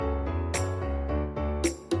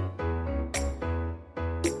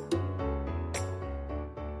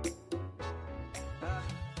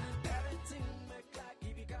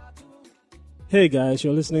Hey guys,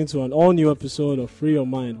 you're listening to an all-new episode of Free Your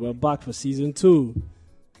Mind. We're back for season 2.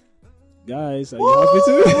 Guys, are you happy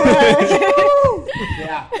too?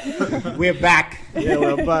 Yeah, we're back. Yeah,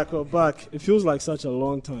 we're back. It feels like such a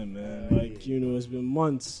long time, man. Like, it's been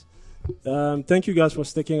months. Thank you guys for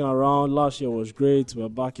sticking around. Last year was great. We're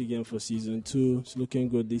back again for season 2. It's looking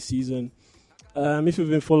good this season. If you've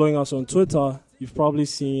been following us on Twitter, you've probably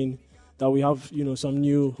seen that we have, some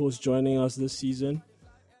new hosts joining us this season.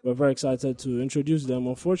 We're very excited to introduce them.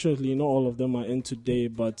 Unfortunately, not all of them are in today,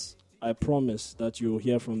 but I promise that you'll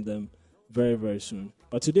hear from them very, very soon.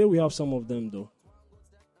 But today we have some of them, though.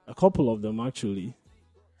 A couple of them, actually.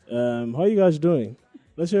 How are you guys doing?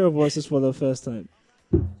 Let's hear your voices for the first time.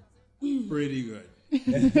 Pretty good.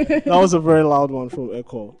 That was a very loud one from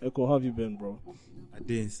Echo. Echo, how have you been, bro? I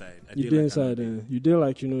did inside. You did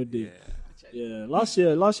like Yeah. Last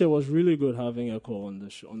year was really good having Echo on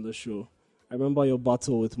the show. I remember your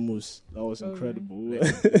battle with Moose. That was incredible.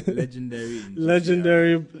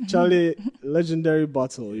 Legendary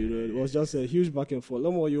battle. It was just a huge back and forth.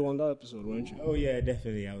 Lomo, you were on that episode, weren't you? Oh yeah,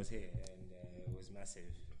 definitely. I was here, and it was massive.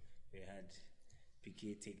 We had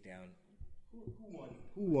PK takedown.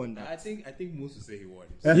 Who won that? I think Moose will say he won.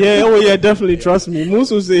 Yeah, definitely. Trust me.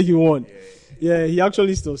 Moose will say he won. Yeah, he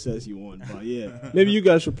actually still says he won. But yeah, maybe you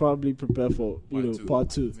guys should probably prepare for part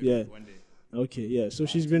two. Maybe yeah. One day. Okay, yeah. So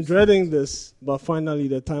she's been dreading this, but finally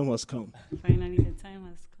the time has come.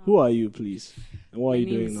 Who are you, please? And what are you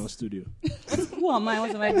doing in our studio? Who am I?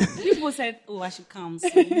 What am I doing? People said, I should come. So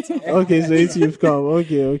okay, so you've come.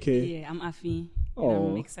 Okay. Yeah, I'm Afi. Oh.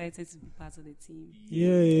 I'm excited to be part of the team.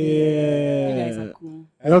 Yeah. You guys are cool.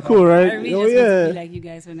 You're cool, right? I really just want to be like you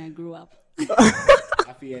guys when I grow up.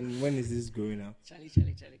 Afi, and when is this growing up? Charlie.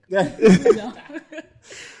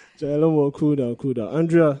 Cool down.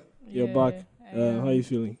 Andrea, you're back. How are you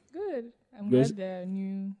feeling? Good. I'm glad there are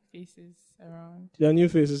new faces around. There are new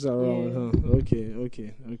faces around, huh? Okay.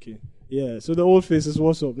 Yeah, so the old faces,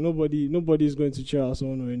 what's up? Nobody's going to cheer us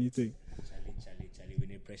on or anything. Charlie, we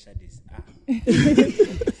need pressure this.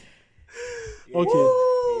 Okay.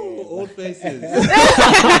 Old faces.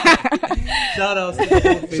 Shout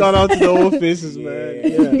out to the old faces, man.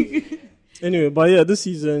 Yeah. Anyway, but yeah, this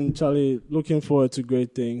season, Charlie, looking forward to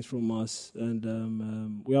great things from us.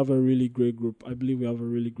 And we have a really great group. I believe we have a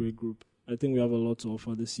really great group. I think we have a lot to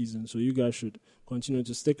offer this season. So you guys should continue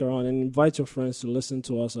to stick around and invite your friends to listen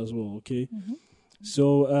to us as well, okay? Mm-hmm.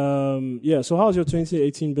 So, so how's your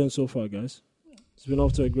 2018 been so far, guys? It's been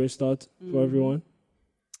off to a great start for everyone.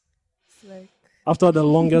 After the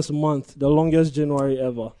longest month, the longest January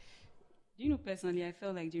ever. Do you know, personally, I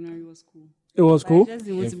felt like January was cool. It was cool? I just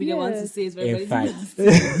didn't want to be the one to say it's very In fact,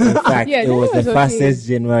 it was the fastest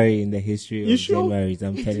January in the history of Januaries,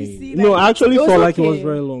 I'm telling you. No, I actually felt like it was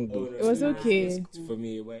very long, though. It was okay. For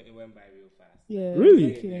me, it went by real fast. Yeah.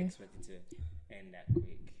 Really? I didn't expect it to end that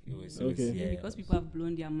quick. It was okay. Yeah, because people have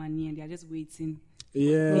blown their money and they're just waiting.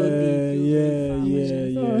 Yeah.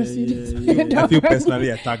 I feel personally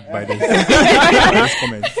attacked by this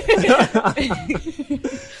comment.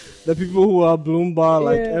 The people who are Bloomberg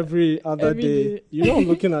like every other day. I'm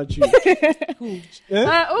looking at you. Cool.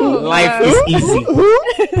 Life is easy.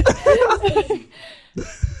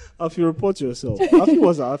 Afi, report yourself. Afi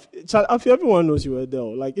was Afi, everyone knows you were there.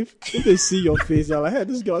 Like, if they see your face, they're like, hey,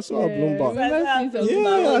 this girl, I saw her Bloomberg.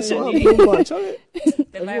 I saw her Bloomberg. Charlie.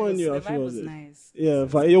 Everyone knew Afi was there. Nice. Yeah,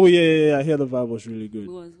 I hear the vibe was really good.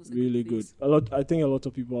 It was really good. I think a lot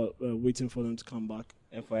of people are waiting for them to come back.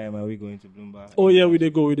 FYM, are we going to Bloomberg? Oh yeah, we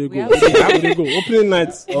did go. Opening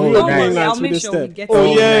nights. Opening nights with the step.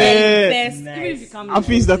 Oh yeah. Nice.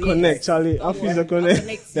 Afi's the connect, Charlie. Afi's the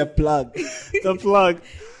connect. The plug. The plug.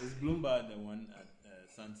 Is Bloomberg the one at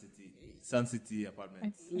Sun City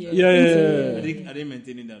Apartments? Yeah. Are they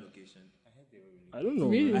maintaining that location? I don't know.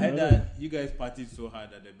 Really? I heard that you guys partied so hard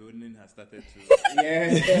that the building has started to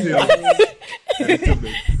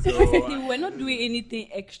So we're not doing anything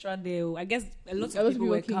extra there. I guess a lot of people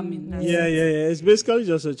were coming. Yeah. It's basically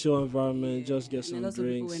just a chill environment. Just get some drinks.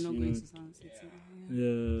 drinks. People were not going to Sun City.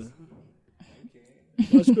 Yeah.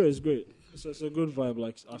 That's great. It's great. It's a good vibe,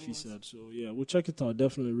 like Afi said. So yeah, we'll check it out.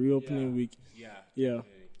 Definitely reopening week. Yeah.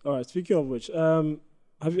 All right. Speaking of which, have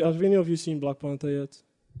any of you seen Black Panther yet?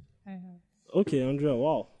 I have. Okay, Andrea.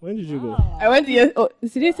 Wow. When did you go? I went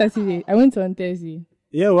today's Saturday. I went on Thursday.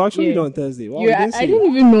 Yeah, we're actually on Thursday. Wow, I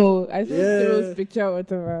didn't even know. I saw Cyril's picture or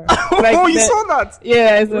whatever. You saw that?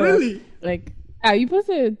 Yeah, I saw. Really? You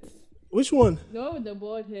posted it. Which one? The one with the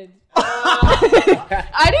bald head.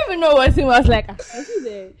 I didn't even know what it was like. I was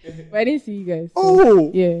there. But I didn't see you guys. So.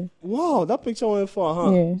 Oh. Yeah. Wow, that picture went far,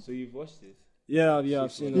 huh? Yeah. So you've watched it? Yeah,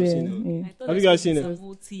 I've seen it. I thought Have you there guys was seen it? Some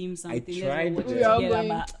whole team, something. Let's tried watch to- it We are together, going.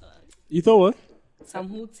 but, You thought what? some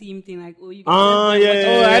whole team thing, like, oh, you Ah, can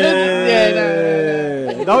yeah. I don't-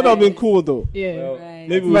 yeah, no. That would have been cool though. Yeah. Well, Right.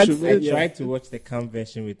 Maybe we But- should. I Yeah. tried to watch the Camp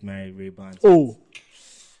version with my Ray-Bans. Oh,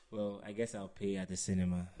 Well, I guess I'll pay at the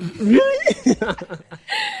cinema.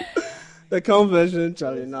 the conversion,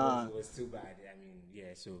 Charlie. Nah, It was too bad. I mean,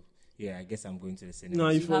 yeah. So yeah, I guess I'm going to the cinema. nah.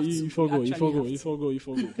 You You have to. forgo. You Actually forgo. have You to. forgo. You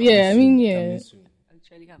forgo. Yeah, I mean, yeah. Coming soon.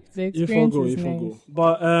 actually have to. The You experience forgo. is You forgo. nice.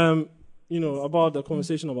 But about the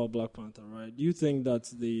conversation about Black Panther, right? Do you think that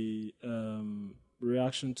the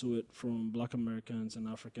reaction to it from Black Americans and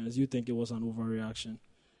Africans, you think it was an overreaction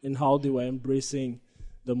in how they were embracing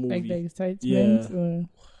the movie? Like the excitement. Yeah. Or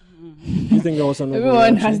You think there was an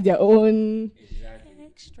everyone overreaction? has their own Exactly.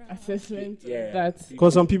 Extra. assessment. Yeah. Of that.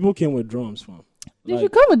 Because some people came with drums, fam. They Like,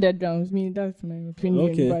 should come with their drums. I mean, that's my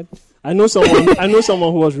opinion. Okay. But I know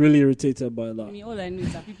someone who was really irritated by I that. mean, all I know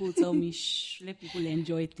is that people tell me, shh, let people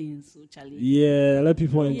enjoy things. So, Charlie. Yeah, let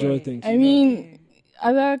people enjoy Yeah. things. I mean,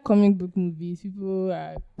 other comic book movies, people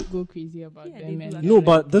go crazy about Yeah, them. they do And No,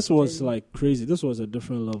 but this was like crazy. This was a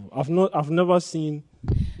different level. I've never seen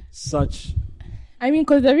such. I mean,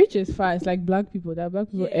 because the reach is fast. Like black people, there are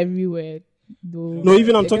black people Yeah. everywhere. Though No,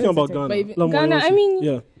 even I'm they talking get about to- Ghana. but even- Like, Ghana, I mean,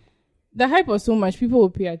 yeah. the hype was so much, people will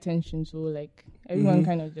pay attention. So like everyone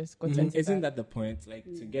kind of just got into Isn't that the point? Like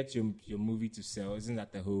to get your movie to sell, isn't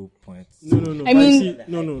that the whole point? No. I but mean- see,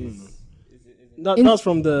 no. That's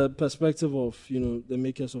from the perspective of the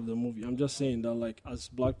makers of the movie. I'm just saying that like as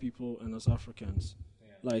black people and as Africans,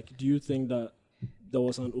 like, do you think that there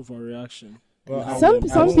was an overreaction? Well,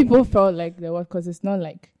 some people felt like there was, because it's not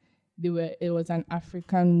like it was an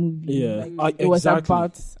African movie. Yeah. Like, it was Exactly.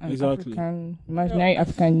 about an Exactly. African, imaginary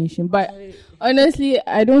African nation. But honestly,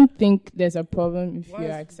 I don't think there's a problem if you're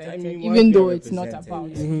excited, even though it's not about.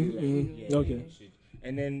 Okay.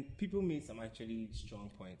 And then people made some actually strong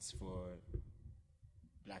points for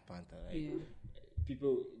Black Panther. Like Yeah.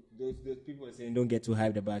 people, those people were saying don't get too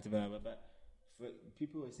hyped about it, but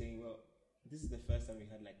people were saying, well, this is the first time we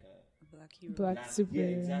had like a Black hero. Black super. yeah,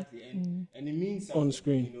 exactly, and it means something, On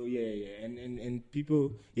screen. and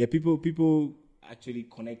people actually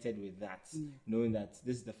connected with that, knowing that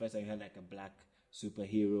this is the first time you had like a black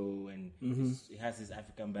superhero, and it has this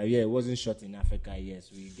African vibe. Yeah, it wasn't shot in Africa. Yes,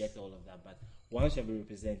 we get all of that, but one shall be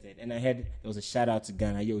represented. And I heard there was a shout out to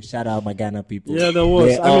Ghana. Yo, shout out my Ghana people. Yeah, there was.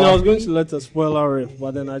 They I mean, I are- was going to let a spoiler riff,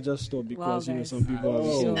 but then I just stopped because Wow, guys. some people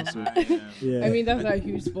have seen it. So, yeah. I mean, that's not a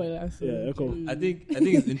huge spoiler. So. yeah, Echo. I think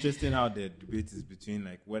it's interesting how the debate is between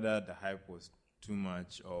like whether the hype was too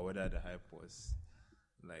much or whether the hype was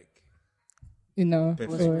like You know,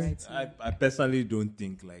 perfect. or- Right. I personally don't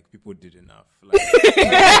think like people did enough. Like,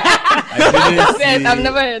 I I've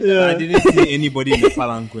never heard. I didn't see anybody in the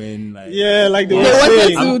palanquin. Like, Yeah, like they were They wanted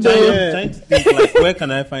saying. to, I'm though. trying to think like where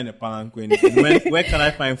can I find a palanquin? And where can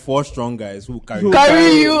I find 4 strong guys who carry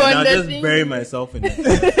Carry you and on I'll the just thing. bury myself in it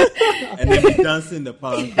and then be dancing in the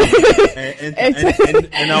palanquin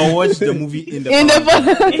and I'll watch the movie in the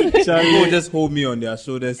palanquin. People just hold me on their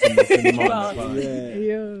shoulders in the cinema. on the palanquin.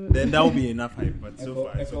 Yeah. Then that would be enough hype. But so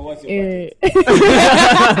far, it's okay. What's your Eh,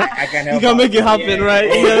 I can help. You can make it happen, Yeah. right?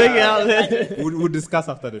 You can make it happen. We'll discuss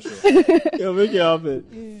after the show. Yeah, make it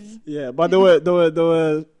happen. Yeah, but there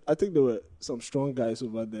were. I think there were some strong guys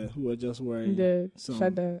over there who were just wearing the some.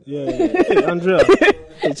 shadow. Yeah. Hey, Andrea.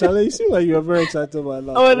 Hey, Charlie, you seem like you were very excited about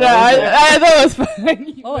that. Oh no, I thought it was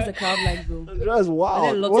funny. What was the crowd like though? Andrea's Were wild.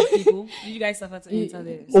 there lots of people? Did you guys suffer to enter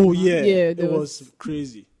there? Oh yeah, Yeah, it there was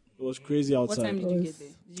crazy. It was crazy What outside. time did you get there?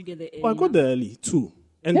 Did you get there early? Oh, I got there early 2.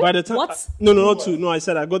 And by the time What? no, not 2. No, I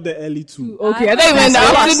said I got there early 2. Okay, I thought you meant the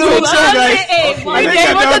afternoon. I didn't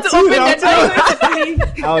get there 2 in the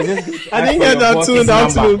afternoon. I was just. I didn't get there 2 in the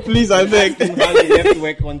afternoon. Please, I beg. You have to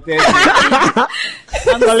work on Thursday.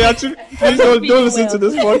 Charlie, actually, please don't listen to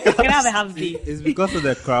this Can I have a podcast. half day? It's because of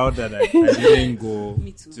the crowd that I didn't go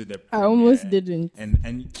Me too. to the. I almost premiere. didn't.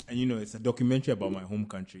 And you know it's a documentary about my home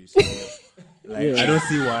country, so like I don't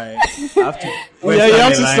see why I have to. Yeah, you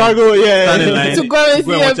have to struggle. Stand in Yeah. line To go and and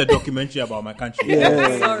see watch a- a documentary about my country.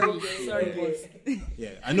 Sorry, boss. Yeah,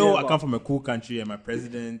 I know I come from a cool country and my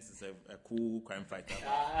president is a cool crime fighter.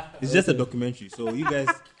 It's just a documentary, so you guys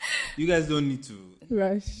don't need to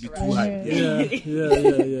Rush. be too hyped.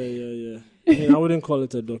 Yeah. I mean, I wouldn't call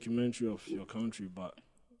it a documentary of your country, but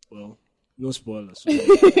well, no spoilers.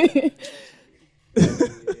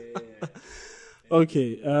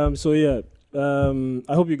 Okay. So yeah.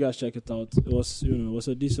 I hope you guys check it out. It was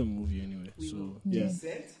a decent movie anyway. So yeah.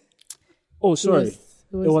 Oh, sorry.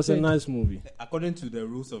 It was a nice movie. According to the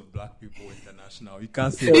rules of Black People International, you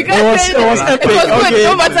can't say It was epic. Okay,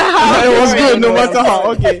 no matter how. It was good, no matter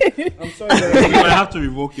how. Okay, I'm sorry. You might have to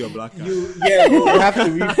revoke your black card. You have to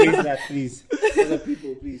rephrase that, please. For the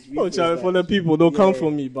people, please. oh, Charlie, for the people, don't come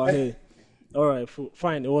for me, but hey. All right,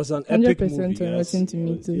 fine. It was an epic 100% movie, guys. to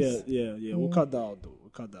me too. Yeah. We'll cut that out, though. We'll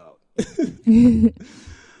cut that out.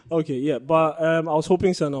 Okay, yeah. But I was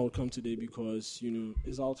hoping Senna would come today because, you know,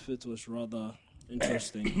 his outfit was rather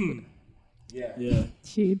interesting. Yeah.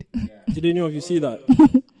 Shade. Did any of you see that?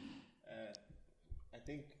 I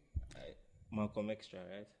think Malcolm Extra,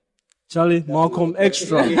 right? Charlie, Malcolm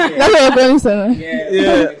Extra. That's what you're going, Sana.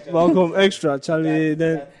 Yeah, Malcolm Extra. Charlie,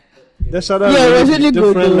 then... The shout out Yeah, it was really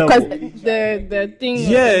good different though, level. because the thing.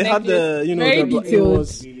 Yeah, it had the, you know, very it detailed.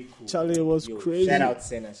 was, Charlie, it was crazy. Shout out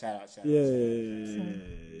Senna, shout out.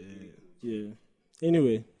 Yeah.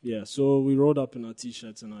 Anyway, yeah, so we rolled up in our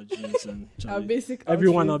t-shirts and our jeans and Our Charlie, basic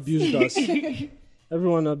everyone outfits. abused us.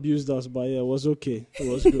 Everyone abused us, but yeah, it was okay. It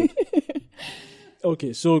was good.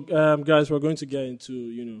 Okay, so guys, we're going to get into,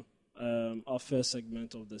 you know, our first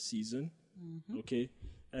segment of the season. Okay,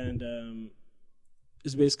 and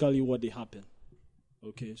it's basically what they happen.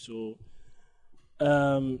 Okay, so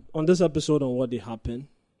on this episode on what they happen,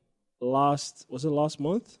 last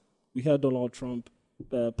month? We had Donald Trump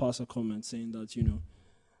pass a comment saying that, you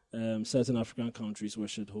know, certain African countries were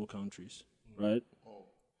shithole countries, right?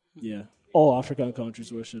 Yeah, all African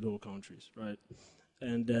countries were shithole countries, right?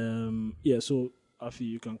 And yeah, so Afi,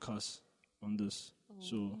 you can cuss on this.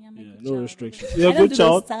 So yeah, no restrictions. You're a good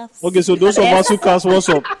child. Okay, so those of us who cuss, what's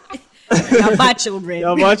up? You're bad children.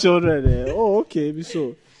 You're my children. Yeah. Oh, okay.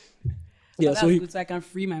 So yeah, so good, so I can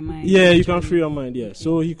free my mind. Yeah, you can free your mind. Yeah.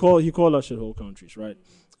 So he called us shithole countries, right?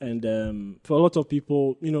 And for a lot of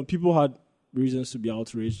people, you know, people had reasons to be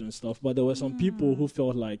outraged and stuff, but there were some people who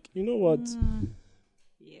felt like, you know what,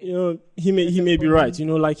 you know, he may be right. You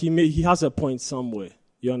know, like he has a point somewhere.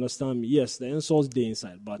 You understand me? Yes, the insults stay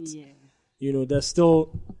inside, but you know, there's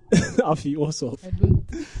still Afi, what's up?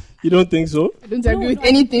 You don't think so? I don't agree with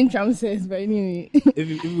anything Trump says, but anyway.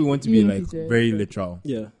 If we want to be like very literal,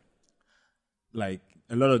 yeah, like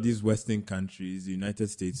a lot of these Western countries, the United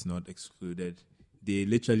States not excluded, they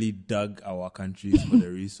literally dug our countries for the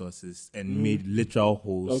resources and made literal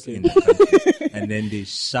holes in the country, and then they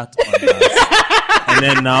shut on us. And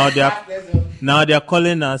then now they're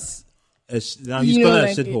calling us. Now he's calling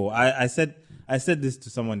us shithole. I said this to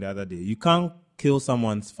someone the other day. You can't kill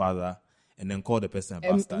someone's father and then call the person a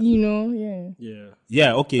bastard. You know,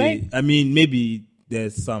 yeah. Okay. Like, I mean, maybe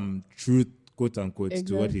there's some truth, quote unquote,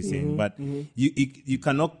 to what he's saying, but you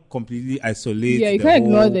cannot completely isolate you the can't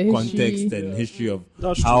whole ignore the context and history of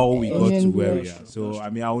how we got to where we are. So I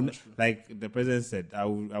mean, I will, like the president said, I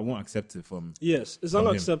won't accept it from. Yes, it's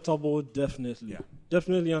unacceptable. Definitely, Yeah.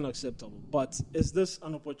 Definitely unacceptable. But is this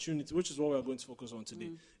an opportunity, which is what we're going to focus on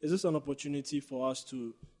today? Is this an opportunity for us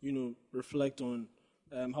to, you know, reflect on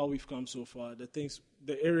how we've come so far,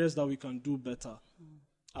 the areas that we can do better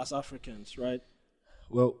as Africans, right?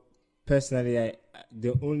 Well, personally,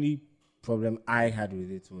 the only problem I had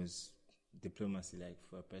with it was diplomacy, like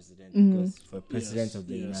for a president, because for a president of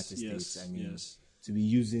the United States, I mean, to be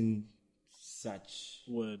using such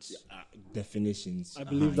words, definitions. I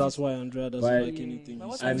believe that's why Andrea doesn't like anything.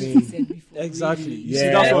 I mean, said before, exactly. Really. You see,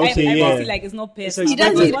 that's what I'm saying. I feel like it's not personal. he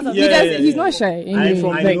doesn't. He's not shy.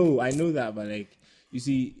 Anyway. I know that, but like, you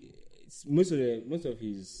see, most of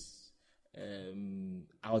his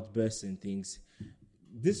outbursts and things.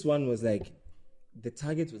 This one was like, the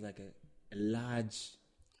target was like a large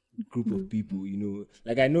group of people, you know.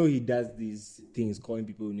 Like, I know he does these things, calling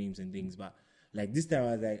people names and things, but like this time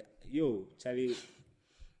I was like, yo, Charlie,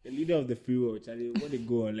 the leader of the free world, Charlie, what they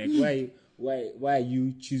go on? Like, why are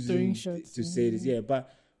you choosing to say this? Yeah, but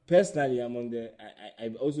personally, I'm on I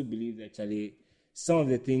also believe that, Charlie, some of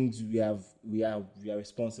the things we are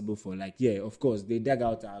responsible for. Like, yeah, of course, they dug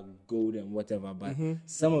out our gold and whatever, but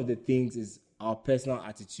some of the things is our personal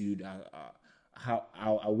attitude,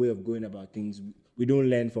 our way of going about things. We don't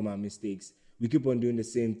learn from our mistakes. We keep on doing the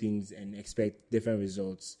same things and expect different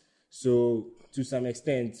results. So, to some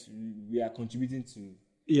extent, we are contributing to.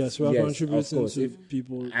 Yes, we are contributing to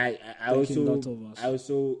people. I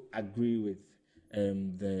also agree with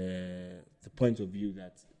the point of view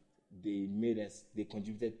that they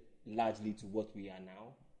contributed largely to what we are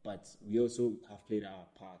now, but we also have played our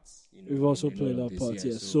parts. You know, we've also played our parts,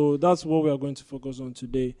 yes. So that's what we are going to focus on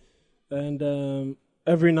today. And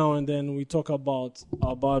every now and then we talk about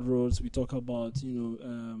our bad roads, we talk about, you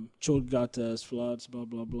know, choked gutters, floods, blah,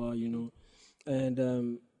 blah, blah, you know.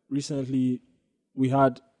 And recently we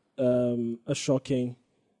had a shocking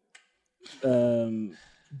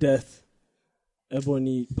death,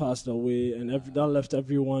 Ebony passed away, and that left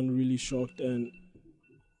everyone really shocked, and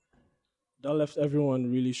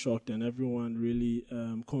everyone really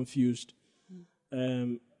confused.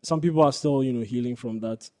 Some people are still, healing from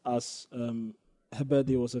that, as her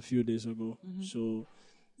birthday was a few days ago. So,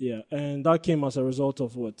 yeah, and that came as a result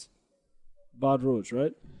of what? Bad roads,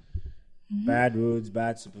 right? Bad roads,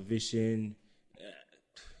 bad supervision,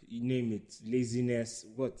 you name it, laziness,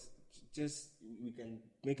 what? Just, we can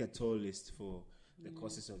make a tall list for the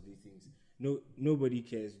causes of these things. Nobody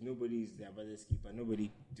cares. Nobody is their brother's keeper.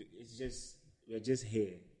 It's just, we're just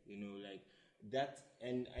here, like that.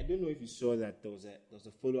 And I don't know if you saw that there was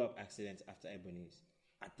a follow-up accident after Ebony's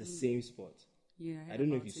at the same spot. Yeah. I don't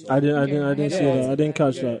know if you saw. I didn't see that. I didn't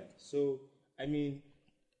catch that. So, I mean,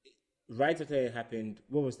 right after it happened,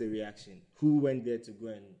 what was the reaction? Who went there to go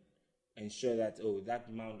and ensure that,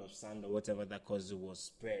 that mound of sand or whatever that caused it was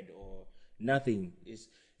spread or nothing?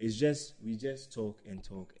 It's just, we just talk and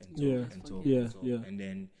talk and talk and talk and talk. And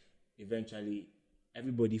then eventually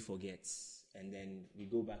everybody forgets. And then we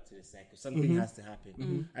go back to the cycle. Something has to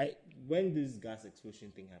happen. When this gas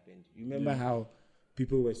explosion thing happened, you remember how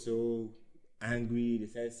people were so angry? They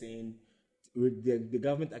started saying, the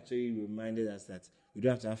government actually reminded us that we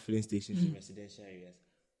don't have to have filling stations in residential areas.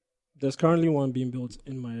 There's currently one being built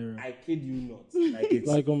in my area. I kid you not. Like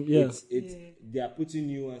it's they are putting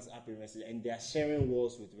new ones up in residential, and they are sharing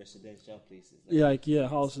walls with residential places.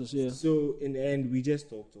 Houses. Yeah. So in the end, we just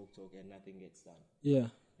talk, and nothing gets done. Yeah.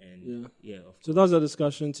 And of course. So that's the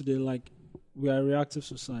discussion today. Like, we are a reactive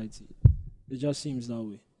society. It just seems that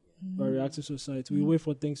way. We're a reactive society. We wait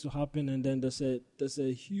for things to happen, and then there's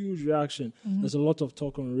a huge reaction. There's a lot of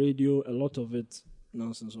talk on radio, a lot of it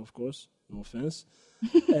nonsense, of course. No offense.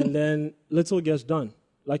 And then little gets done.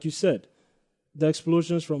 Like you said, the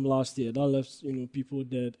explosions from last year that left people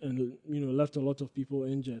dead and left a lot of people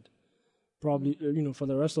injured, probably for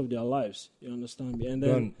the rest of their lives. You understand me? And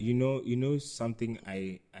then Don, something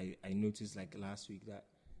I noticed like last week, that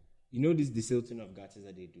this desilting of gutters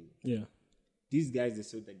that they do. Yeah. These guys, they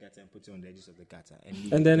silt the gutter and put it on the edges of the gutter,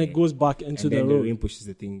 and then it goes back into the road. The rain pushes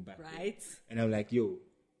the thing back. Right. And I'm like, yo,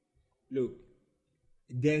 look.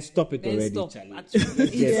 Then stop it already, Charlie.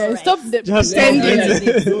 Stop the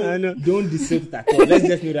pretending. Don't disilt it at all. Let's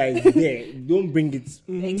just know that it's there. Don't bring it.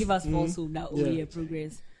 And give us false hope that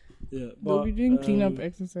progress. Yeah, but we're doing cleanup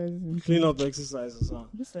exercises. Cleanup exercises, huh?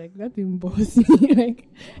 Just like that thing bossy. Like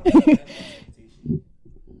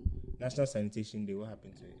National Sanitation Day, what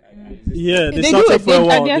happened to it? They started for a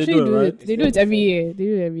while. They do it, right? They do it every year. We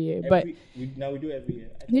do it every year. Now we do it every year.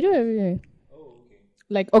 They do it every year.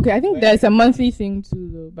 I think there's a monthly thing too,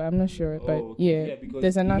 though, but I'm not sure. But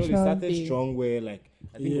there's a national. They started strong where I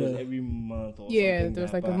think it was every month or something. Yeah, there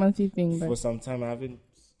was a monthly thing. For some time, I haven't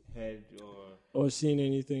heard or seen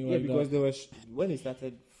anything like that. Yeah, because there was when it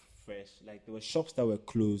started fresh, there were shops that were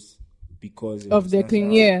closed because of the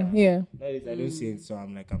clean. Yeah. Nowadays, I don't see it, so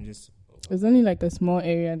I'm just. It's only a small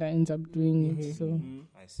area that ends up doing it. So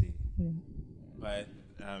I see. But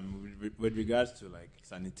with regards to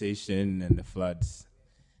sanitation and the floods,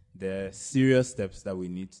 there are serious steps that we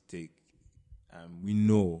need to take. We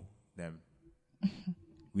know them.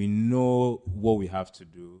 We know what we have to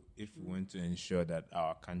do if we want to ensure that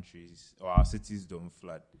our countries or our cities don't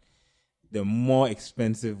flood. The more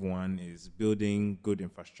expensive one is building good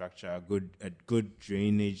infrastructure, a good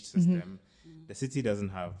drainage system. The city doesn't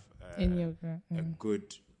have any of that. A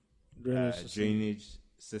good drainage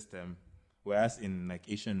system, whereas in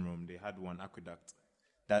ancient Rome they had one aqueduct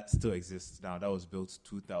that still exists now. That was built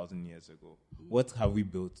 2,000 years ago. What have we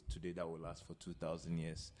built today that will last for 2,000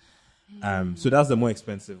 years? So that's the more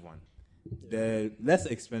expensive one. The less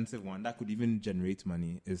expensive one that could even generate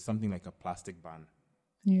money is something like a plastic ban.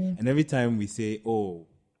 Yeah. And every time we say,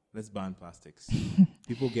 let's ban plastics,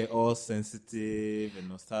 people get all sensitive and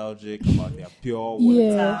nostalgic about their pure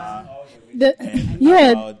water.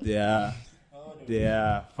 About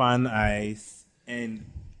their fun ice. And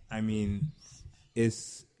I mean,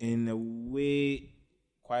 it's in a way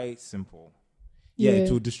quite simple. Yeah,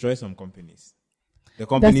 it will destroy some companies. The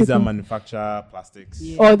companies that manufacture plastics.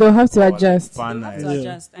 Yeah. Or they'll have to adjust. I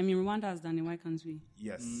mean, Rwanda has done it. Why can't we?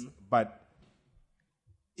 Yes. But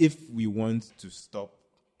if we want to stop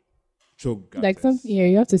choke gutters,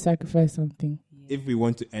 you have to sacrifice something. If we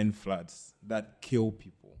want to end floods that kill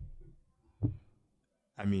people,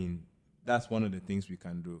 I mean, that's one of the things we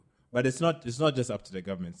can do. But it's not just up to the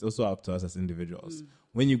government. It's also up to us as individuals.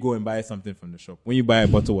 When you go and buy something from the shop, when you buy a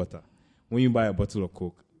bottle of water, when you buy a bottle of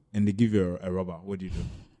Coke, and they give you a rubber, what do you do?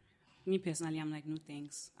 Me personally, I'm like, no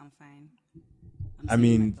thanks, I'm fine.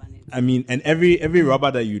 and every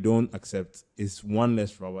rubber that you don't accept is one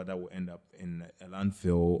less rubber that will end up in a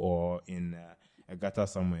landfill or in a gutter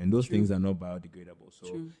somewhere. And those things are not biodegradable.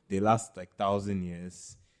 So they last like 1,000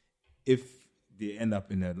 years if they end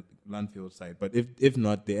up in a landfill site. But if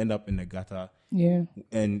not, they end up in a gutter. Yeah.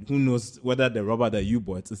 And who knows whether the rubber that you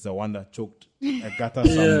bought is the one that choked a gutter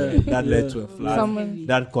somewhere that led to a flood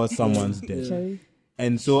that caused someone's death.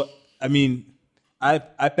 And so, I mean,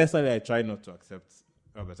 I personally try not to accept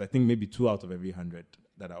rubbers. I think maybe 2 out of every 100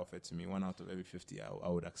 that are offered to me, 1 out of every 50 I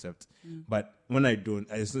would accept. But when I don't,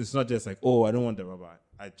 it's not just like, oh, I don't want the rubber.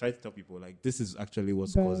 I try to tell people, like, this is actually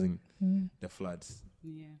what's causing the floods.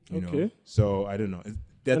 Yeah. You know? So, I don't know.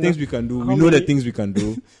 There are things we can do. We know the things we can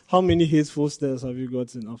do. How many hateful stares have you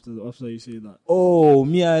gotten after you say that? Oh,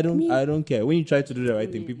 I don't care. When you try to do the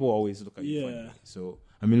right thing, people always look at you funny. So,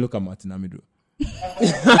 I mean, look at Martin Amido.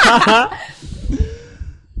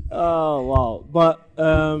 Oh, wow. But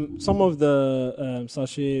some of the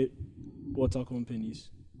sachet water companies,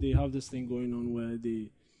 they have this thing going on where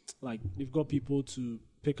they've got people to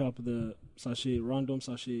pick up the random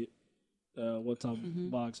sachet water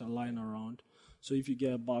bags are lying around. So if you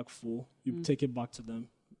get a bag full, you take it back to them.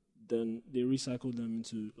 Then they recycle them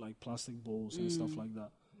into like plastic bowls and stuff like that,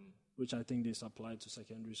 which I think they supply to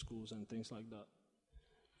secondary schools and things like that.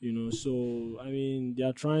 You know, so I mean, they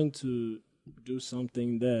are trying to do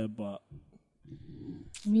something there, but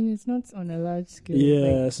I mean, it's not on a large scale.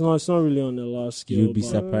 Yeah, it's not really on a large scale. You'll be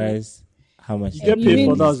surprised how much you get paid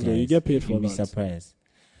for that. Though you get paid for that. You'll be surprised,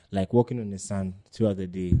 like walking on the sun throughout the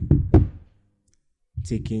day,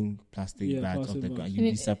 taking plastic bags off the ground. You'll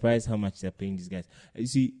be surprised how much they're paying these guys. You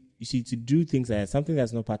see, to do things like that, something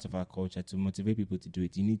that's not part of our culture, to motivate people to do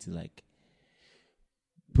it, you need to like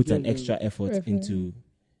put an extra effort into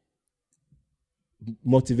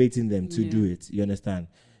motivating them to do it. You understand?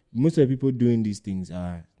 Most of the people doing these things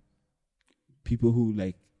are people who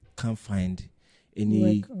like can't find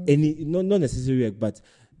any not necessarily work, but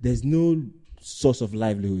there's no source of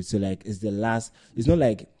livelihood. So like it's not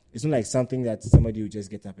like something that somebody will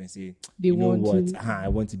just get up and say, you know what, I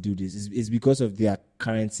want to do this. It's because of their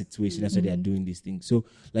current situation. That's why they are doing these things. So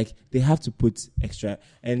like they have to put extra.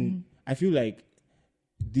 And I feel like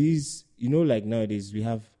these, you know, like nowadays we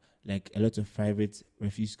have like a lot of private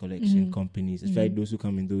refuse collection companies, especially those who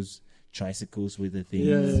come in those tricycles with the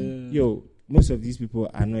things. Yo, most of these people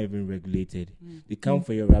are not even regulated. They come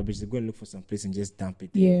for your rubbish, they go and look for some place and just dump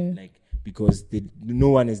it there. Like, because no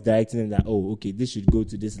one is directing them that, oh, okay, this should go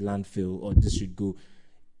to this landfill or this should go.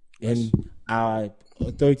 And our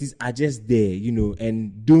authorities are just there, you know,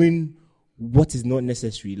 and doing what is not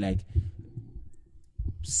necessary, like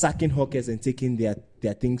sacking hawkers and taking their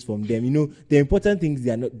things from them. You know, the important things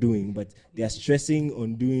they are not doing, but they are stressing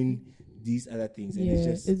on doing these other things. And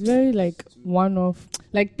it's very like one-off,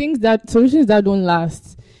 like solutions that don't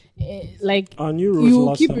last. Like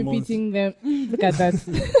you keep repeating them. Look at that.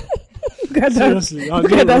 Seriously, our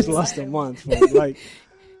new rules last a month. Like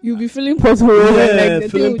you'll be filling potholes and like the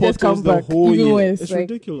thing will just come back. It's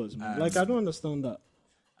ridiculous, man. Like I don't understand that.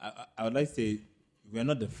 I would like to say we're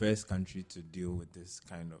not the first country to deal with this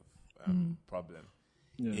kind of problem.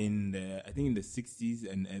 Yeah. I think in the 60s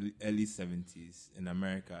and early 70s in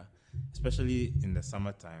America, especially in the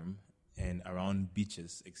summertime and around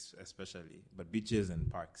beaches especially, but beaches and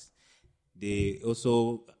parks, they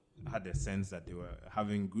also had a sense that they were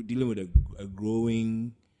dealing with a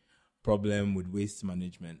growing problem with waste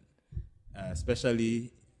management,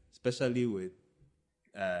 especially with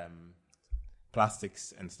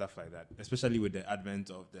plastics and stuff like that, especially with the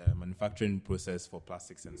advent of the manufacturing process for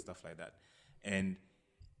plastics and stuff like that. And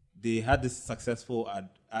they had this successful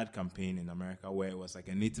ad campaign in America where it was like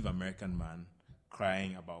a Native American man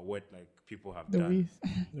crying about what like people have done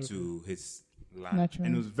to his land. Naturally.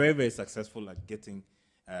 And it was very, very successful at getting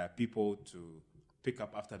people to pick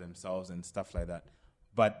up after themselves and stuff like that.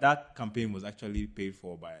 But that campaign was actually paid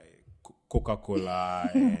for by Coca-Cola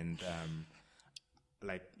and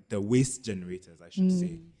like the waste generators, I should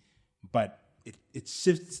say. But it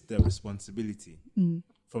shifts the responsibility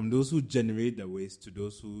from those who generate the waste to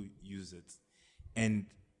those who use it. And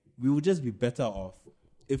we would just be better off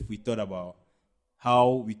if we thought about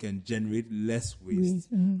how we can generate less waste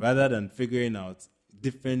rather than figuring out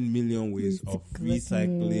different million ways of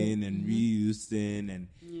recycling and reusing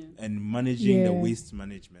and managing the waste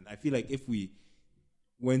management. I feel like if we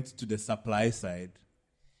went to the supply side,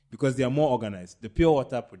 because they are more organized, the pure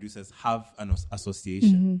water producers have an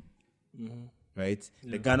association, right?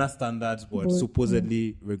 Yeah. The Ghana Standards Board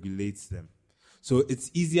supposedly regulates them. So it's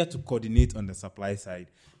easier to coordinate on the supply side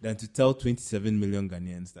than to tell 27 million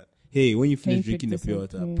Ghanaians that, hey, when you finish drinking the pure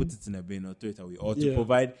water, put it in a bin or throw it away. Or to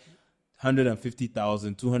provide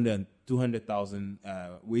 150,000, 200,000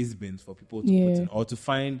 waste bins for people to put in. Or to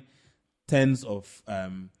find tens of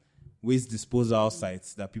waste disposal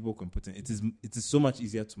sites that people can put in. It is so much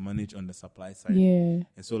easier to manage on the supply side. Yeah.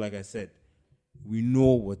 And so, like I said, we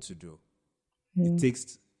know what to do. It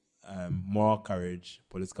takes moral courage,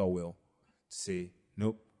 political will to say,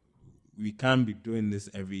 nope, we can't be doing this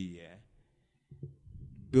every year.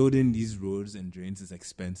 Building these roads and drains is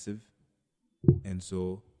expensive. And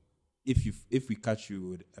so if we catch you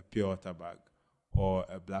with a pure water bag or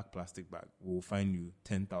a black plastic bag, we'll fine you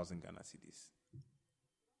 10,000 Ghana cedis.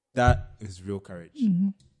 That is real courage. Mm-hmm.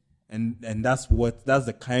 And that's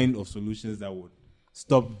the kind of solutions that would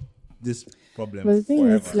stop this problem but the thing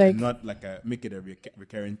forever, is, like, and not like make it a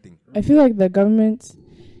recurring thing. I feel like the government,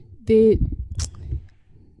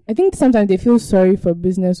 I think sometimes they feel sorry for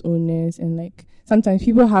business owners, and like sometimes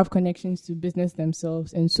people have connections to business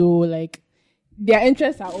themselves, and so like their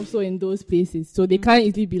interests are also in those places, so they can't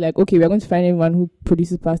easily be like, okay, we're going to find anyone who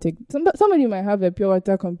produces plastic. Somebody might have a pure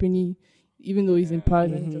water company, even though he's in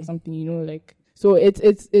parliament or something, like. So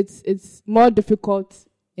it's more difficult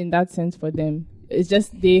in that sense for them. It's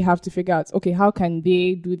just they have to figure out, okay, how can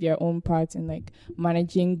they do their own part in like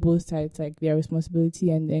managing both sides, like their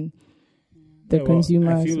responsibility and then the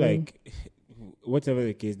consumers. I feel like whatever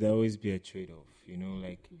the case, there'll always be a trade-off,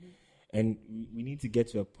 and we need to get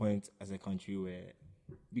to a point as a country where,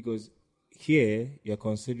 because here you're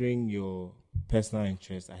considering your personal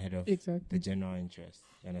interest ahead of the general interest.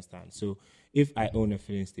 You understand? So if I own a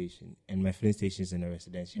filling station and my filling station is in a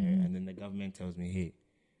residential area, and then the government tells me, hey,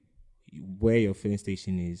 where your filling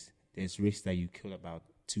station is, there's risk that you kill about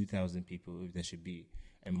 2,000 people if there should be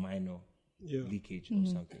a minor leakage or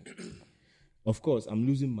something. Of course, I'm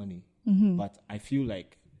losing money, but I feel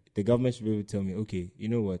like the government should be able to tell me, okay, you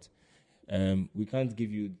know what, we can't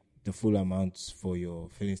give you the full amount for your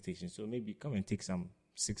filling station, so maybe come and take some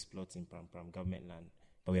 6 plots in Pram government land,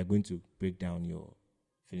 but we are going to break down your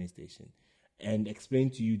filling station and explain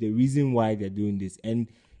to you the reason why they're doing this. And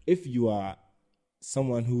if you are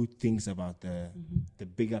someone who thinks about the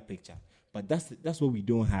bigger picture, but that's what we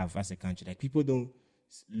don't have as a country. Like, people don't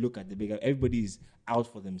look at the bigger. Everybody is out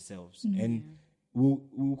for themselves, and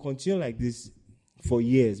we'll continue like this for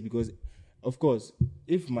years. Because, of course,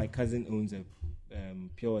 if my cousin owns a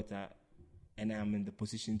pure water and I'm in the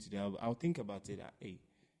position to do, I'll think about it. Hey,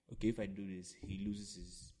 okay, if I do this, he loses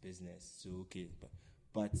his business. So okay,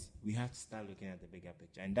 but we have to start looking at the bigger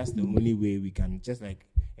picture, and that's the only way we can. Just like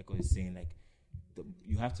Eko is saying, like,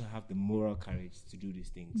 you have to have the moral courage to do these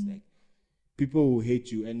things. Like, people will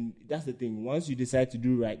hate you, and that's the thing. Once you decide to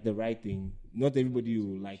do the right thing, not everybody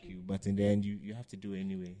will like you, but in the end, you have to do it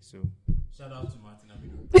anyway. So, shout out to Martin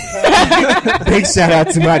Amido. Big shout out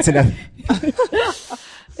to Martin Amido.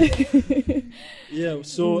 Yeah.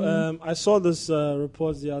 So I saw this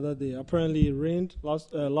report the other day. Apparently, it rained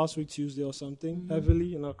last week Tuesday or something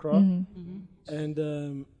heavily in Accra,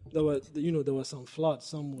 and there was some flood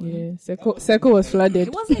somewhere. Yeah, Seko was flooded.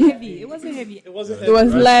 It wasn't heavy. It was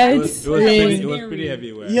light. It was pretty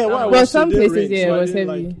heavy. Yeah, well, some places it was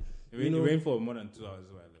heavy. It rained for more than 2 hours.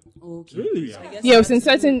 Okay. Really? Yeah, it was in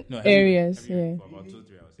certain areas. Heavy for about 2-3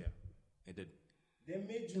 hours. Yeah, it did. They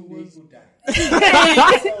made you people die.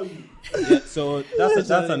 Yeah, so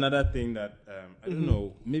that's another thing that I don't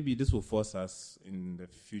know. Maybe this will force us in the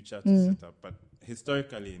future to set up. But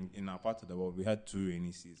historically, in our part of the world, we had 2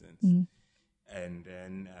 rainy seasons, and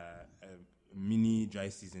then a mini dry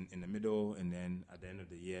season in the middle, and then at the end of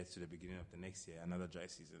the year to the beginning of the next year, another dry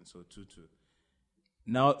season. So 2-2.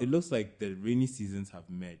 Now it looks like the rainy seasons have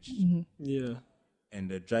merged. Yeah, and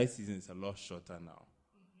the dry season is a lot shorter now,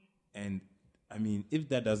 and I mean, if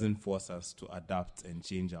that doesn't force us to adapt and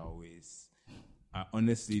change our ways, I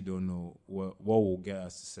honestly don't know what will get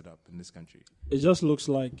us to set up in this country. It just looks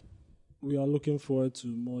like we are looking forward to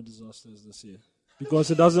more disasters this year, because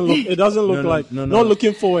it doesn't look like not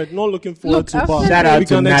looking forward to. Shout out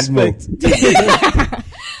to Nadmo.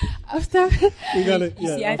 After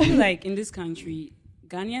see, I feel like in this country,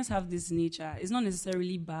 Ghanaians have this nature. It's not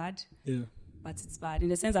necessarily bad. Yeah. But it's bad in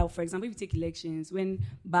the sense that, for example, if you take elections, when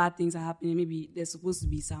bad things are happening, maybe there's supposed to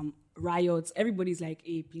be some riots, everybody's like,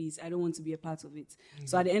 hey, please, I don't want to be a part of it.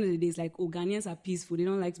 So at the end of the day, it's like, oh, Ghanaians are peaceful. They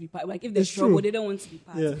don't like to be part. Like, if there's trouble, they don't want to be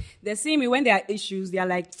part. Yeah. The same way when there are issues, they are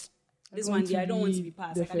like, this one day, I don't want to be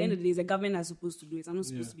part. Like, at the end of the day, it's the government that's supposed to do it. I'm not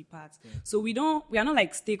supposed to be part. Yeah. So we are not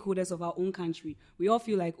like stakeholders of our own country. We all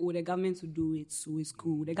feel like, oh, the government will do it, so it's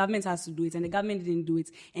cool. The government has to do it, and the government didn't do it.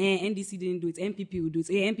 And NDC didn't do it. NPP will do it.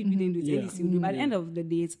 NPP didn't do it. NDC will do it. By the end of the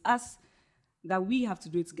day, it's us that we have to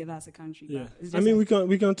do it together as a country. Yeah, But it's I just mean, like,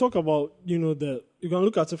 we can talk about you can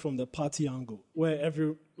look at it from the party angle, where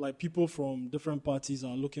people from different parties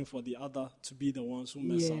are looking for the other to be the ones who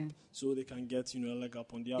mess Yeah. up, so they can get a leg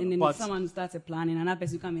up on the other. and then But if someone starts a plan and another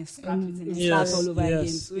person come and scrap it and start all over again.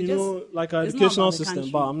 So it just, like our it's not educational about the system,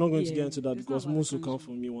 country. but I'm not going to Yeah, get into that it's because not about most the will come country.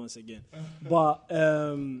 from me once again. But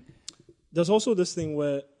there's also this thing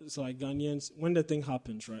where it's like Ghanaians, when the thing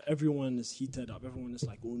happens, right, everyone is heated up. Everyone is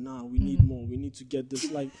like, oh, nah, we need more. We need to get this.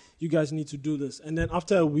 Like, you guys need to do this. And then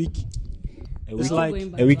after a week, it's we're like, going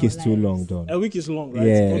back A week to is our too lives. long, though. a week is long, right?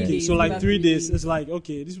 Yeah. Okay, 3 so like days, 3 back days, 3 it's like,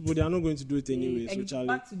 okay, these people, they are not going to do it anyways. And Which are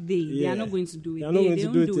back today, they Yeah. are not going to do it. They are not going to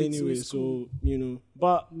don't do it so anyway. it's cool. So,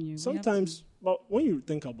 but Yeah, we have sometimes, but when you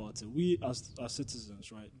think about it, we as citizens,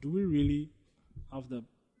 right, do we really have the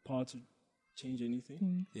power to change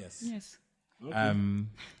anything? Yes. Yes. Okay.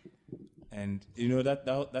 And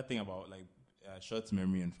that thing about like short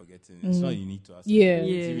memory and forgetting, it's not unique to us. Yeah,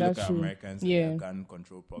 If you that's look at true. Americans Yeah. and their gun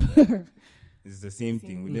control problem, it's the same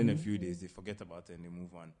thing. Within a few days, they forget about it and they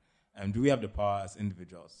move on. And do we have the power as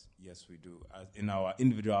individuals? Yes, we do. As in our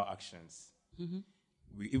individual actions,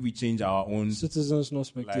 if we change our own Citizens, not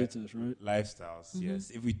spectators, right? lifestyles,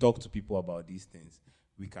 yes. If we talk to people about these things,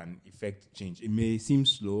 we can effect change. It may seem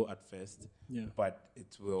slow at first, Yeah. but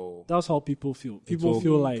it will. That's how people feel. it People will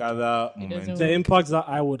feel like gather momentum. the impact that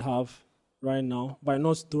I would have right now by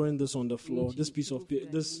not throwing this on the floor, this piece of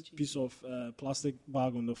plastic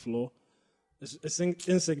bag on the floor, it's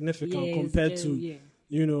insignificant Yeah, compared it's to yeah.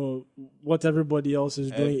 what everybody else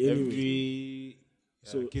is doing anyway. Every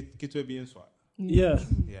So- kit will be in swat. Yeah,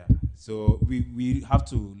 Yeah. So we have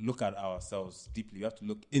to look at ourselves deeply. We have to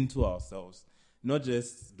look into ourselves, not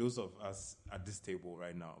just those of us at this table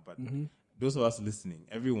right now, but those of us listening.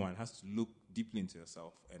 Everyone has to look deeply into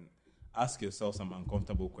yourself and ask yourself some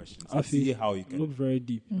uncomfortable questions. And see how you look can. very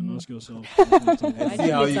deep and ask yourself. I See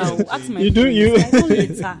how do you later. can Ask change. my You do, friends. you- I don't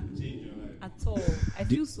later. At all. I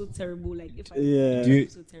feel so terrible. Like if I Yeah. I Do you, feel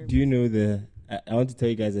so terrible. do you know I want to tell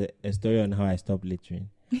you guys a story on how I stopped littering.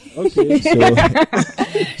 Okay.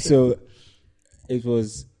 So it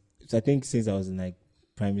was, I think since I was in like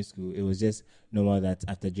primary school, it was just normal that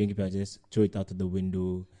after drinking, I just throw it out of the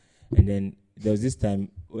window. And then there was this time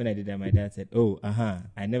when I did that, my dad said, "Oh,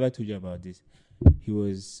 I never told you about this." He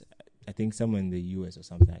was, I think, somewhere in the US or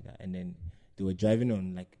something like that. And then they were driving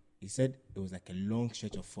on, like, he said it was like a long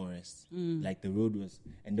stretch of forest. Like the road was,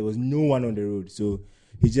 and there was no one on the road. So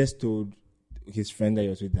he just told his friend that he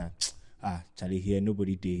was with that, Charlie, here,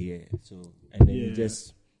 nobody day here. So, and then he Yeah.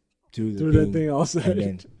 just threw Threw the the thing outside. and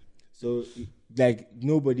then, so, like,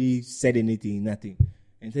 nobody said anything, nothing.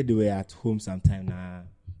 And said they were at home sometime now.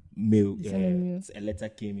 Mail, They sent a mail. a letter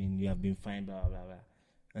came in, you have been fined, blah, blah, blah.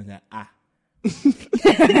 And I was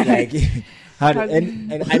like, like,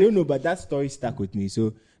 and I don't know, but that story stuck with me.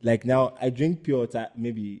 So, like, now I drink pure water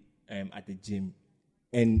maybe at the gym.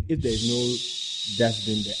 And if there's no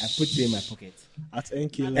dustbin there, I put it in my pocket. At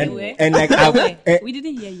NK At level. the way? And like, At the I, way? We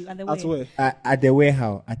didn't hear you. At the At way. where? at the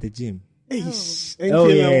warehouse, at the gym. NK Oh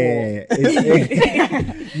yeah, level.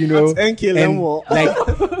 It's, you know, That's NK and level.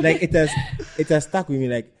 like it has stuck with me.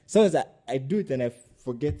 Like sometimes I do it and I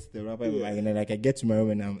forget the rubber in my bag, and then like I get to my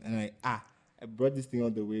room and I'm like I brought this thing all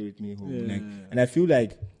the way with me home. Yeah. Like, and I feel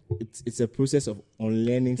like it's a process of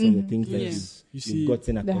unlearning some of the things that Yes. You you've see,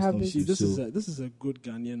 gotten the accustomed habits. to. See, this So- is a good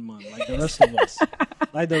Ghanaian man, like the rest of us.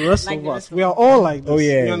 Like the rest Like of the us. rest of We are us. all like this. Oh,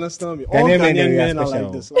 yeah. You understand me? All Ghanaian Ghanaian men, we are men are special.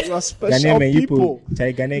 like this. Like, we are special Ghanaian men, people.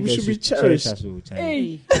 Ghanaian We girls should be should cherish cherished. us. Oh,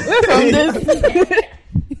 Charlie. From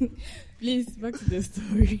this. Please, back to the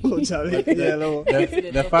story. Oh, Charlie. Yeah, no.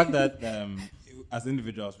 The fact that as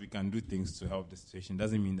individuals we can do things to help the situation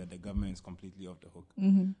doesn't mean that the government is completely off the hook.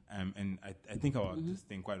 And I think about this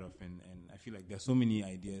thing quite often, and I feel like there's so many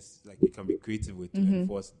ideas like we can be creative with to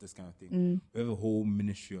enforce this kind of thing. We have a whole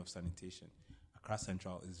ministry of sanitation. Accra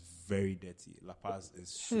Central is very dirty. La Paz is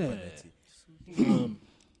super dirty.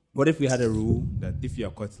 What if we had a rule that if you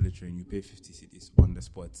are caught littering, you pay 50 cedis on the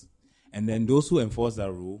spot, and then those who enforce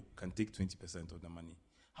that rule can take 20% of the money?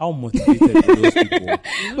 How motivated will those people?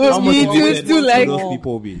 How motivated to will like- those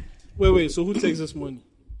people be? Wait. So who takes this money?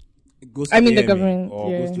 It goes to I mean, the AMA government,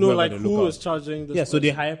 or yeah. goes to No, whoever like the who local- is charging this? Yeah, so they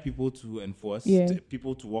person? hire people to enforce, Yeah.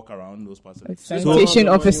 people to walk around those parts of Like it. sanitation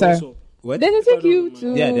So- officer. What? Then they take you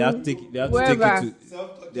to Yeah, they have to take. They have to wherever. take you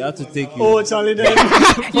to. They have to take you. Oh, Charlie, then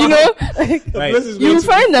you know, like, right. this is you going to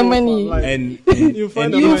find be the so money. fun, like, And you find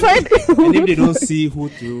and the you money. find and if they don't see who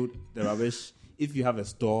threw the rubbish, if you have a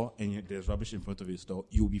store and there's rubbish in front of your store,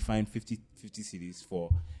 you'll be fined 50 cedis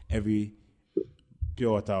for every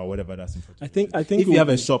pure water or whatever that's in front of I think if it you will have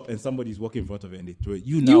a be- shop and somebody's walking in front of it and they throw it,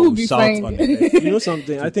 you You now will will be shout fined. on it You know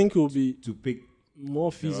something? I think it will be to pick.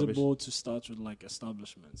 more feasible to start with like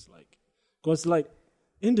establishments, like, because like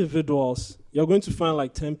individuals, you're going to find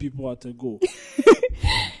like 10 people at a go.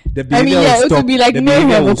 The I mean, behavior yeah, will it stop. would be like The mayhem,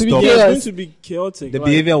 behavior will it would be stop. Yeah, it's chaos. going to be chaotic. The like,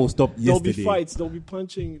 behavior will stop There'll yesterday. be fights. There'll be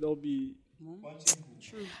punching. There'll be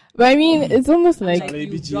True. But I mean, it's almost like Like, you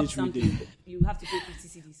BGH drop we something, did. you have to pay 50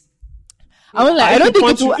 cedis. I was like, I don't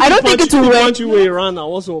think it will. I don't think it will Punch work. you where you ran now.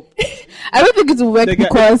 What's up? I don't think it will work The guy-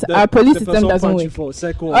 because the- our police the system person doesn't punch you work. for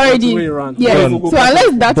second, Already, punch you where you ran. yes. Go, go, So go.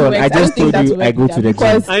 unless that Don, works, I I just don't think told that you will I work go with to that the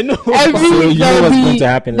because I know. every So you know there will what's going be to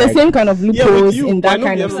happen, the like- same kind of Yeah, loopholes with you, in I that know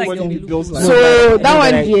kind of everybody system. will be built like So that. that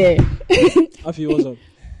one, like- yeah, Afi, what's up?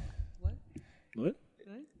 What?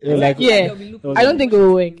 Like, yeah. There'll be loopholes. I don't think it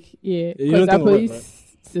will work. Yeah, You don't because our think it will work, police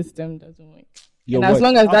system doesn't work. your And as what?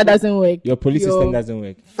 long as that doesn't work, Your police your system doesn't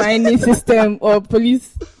work. finding system or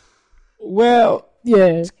police, Well,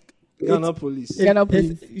 yeah, Ghana police. Ghana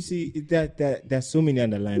police. you see, there's so many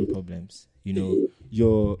underlying problems. You know,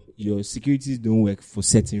 your securities don't work for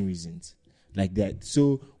certain reasons, like that.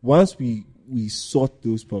 So once we sort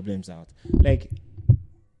those problems out, like,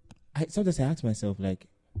 sometimes I ask myself, like,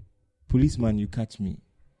 policeman, you catch me,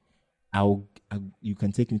 you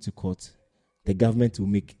can take me to court. The government will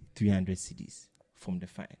make 300 cedis from the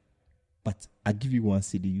fine, but I give you 1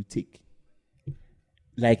 cedi, you take.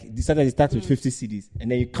 Like, sometimes it starts with 50 cedis,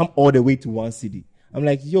 and then you come all the way to 1 cedi. I'm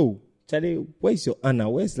like, yo, Charlie, where's your honor?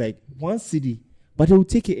 Where's like 1 cedi? But they will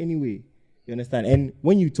take it anyway. You understand? And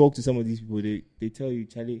when you talk to some of these people, they tell you,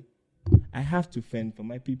 Charlie, I have to fend for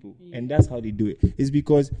my people. And that's how they do it. It's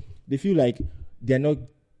because they feel like they're not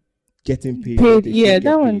getting paid. what they yeah, should get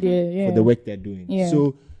that one paid there, yeah. for the work they're doing. Yeah.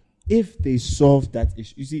 So if they solve that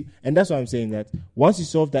issue, you see, and that's why I'm saying that once you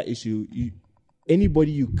solve that issue,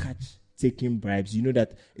 anybody you catch taking bribes, you know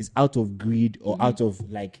that it's out of greed or out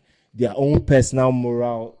of like their own personal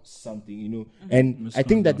moral something, you know. And I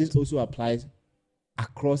think that this also applies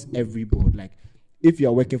across every board. Like, if you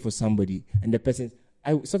are working for somebody and the person,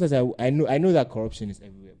 sometimes I know that corruption is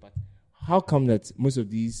everywhere, but how come that most of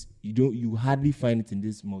these you hardly find it in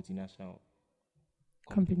this multinational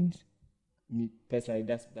Companies. Me personally,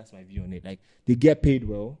 that's my view on it. Like, they get paid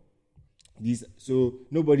well. So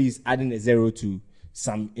nobody is adding a zero to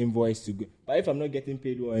some invoice to go. But if I'm not getting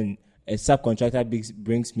paid well and a subcontractor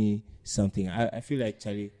brings me something, I feel like,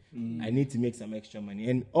 Charlie, I need to make some extra money.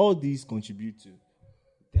 And all these contribute to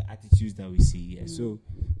the attitudes that we see here. So,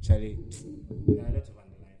 Charlie, there are a lot of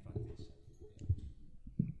underlying factors.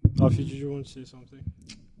 Afi, did you want to say something?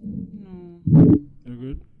 No. You're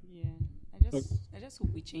good? Yeah. I just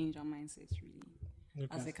hope we change our mindsets really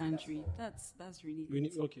as a country. That's really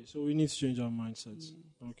So we need to change our mindsets.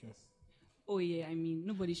 Okay. Oh yeah, I mean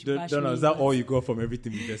nobody should bash Donna, me, is that but all you got from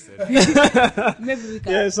everything we just said? maybe we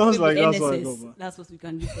can. Yeah, it sounds maybe like that's what I NSS, go by. that's what we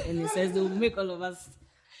can do for NSS. They will make all of us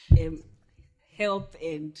health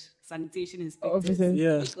and sanitation inspectors. Officers.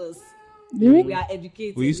 Yeah. Because They make- we are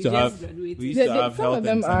educated. We used to just have graduated. have some health of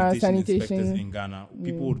them and are sanitation inspectors sanitation. in Ghana.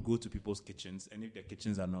 People would go to people's kitchens, and if their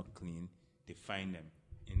kitchens are not clean, they fine them.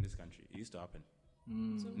 In this country, it used to happen. So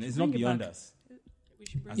And it's bring not it beyond back. us We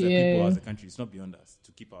should bring as it a Yeah. people, as a country. It's not beyond us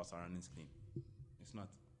to keep our surroundings clean. It's not.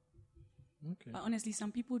 Okay. But honestly,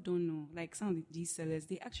 some people don't know. Like some of these sellers,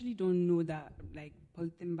 they actually don't know that like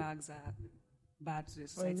polythene bags are bad to the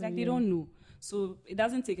society. Like they don't know. So it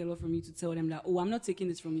doesn't take a lot for me to tell them that, oh, I'm not taking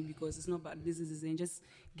this from you because it's not bad. This is, and just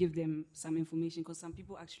give them some information because some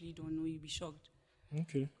people actually don't know. You'll be shocked.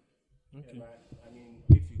 Okay. Yeah, but, I mean,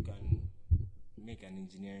 if you can make an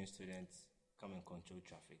engineering student come and control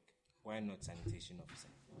traffic, why not sanitation officer?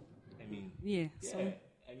 I mean, Yeah. yeah, So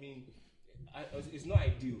I mean, it's not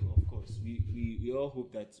ideal, of course. We all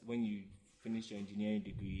hope that when you finish your engineering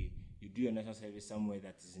degree, you do your national service somewhere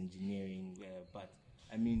that is engineering. But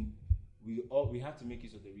I mean, we have to make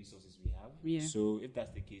use of the resources we have. Yeah. So if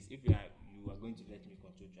that's the case, if you are going to let me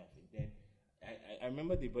control traffic, then I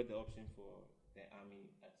remember they brought the option for the army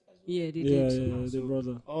as well. yeah, they Yeah, did. yeah, the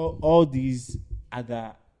brother. All these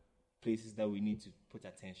other places that we need to put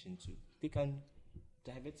attention to, they can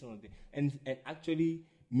divert some of them and actually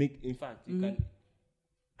make. In fact, you can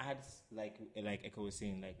add like Eka was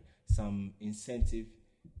saying, like some incentive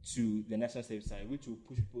to the national service side, which will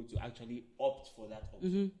push people to actually opt for that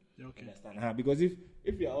option. Yeah, okay. Understand? Because if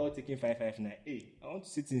you are all taking 559, hey, I want to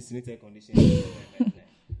sit in senator condition. 559.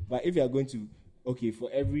 But if you are going to, for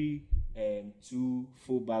every 2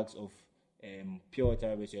 full bags of pure water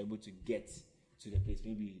rubbish you're able to get to the place,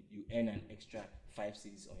 maybe you earn an extra 5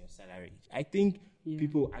 cedis on your salary. I think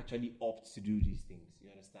people actually opt to do these things. You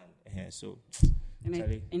understand? So And,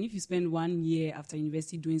 and if you spend 1 year after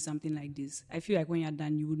university doing something like this, I feel like when you're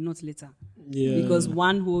done, you would not later. Yeah. Because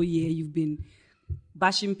 1 whole year you've been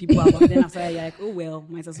bashing people about, then after that you're like, oh well,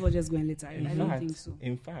 might as well just go and later. I don't think so.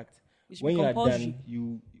 In fact, It when should you be are compulsory.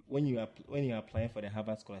 done, when you're applying for the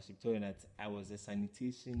Harvard scholarship, told you that I was a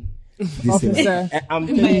sanitation Officer. I'm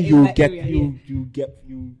In telling my- you, in my get area, you get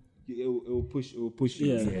you. It will push you.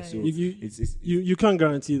 Yeah. Yeah. So If you can't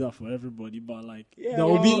guarantee that for everybody, but like Yeah, there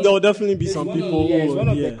will well, there will definitely be it's some one of- people. Yeah, it's who, one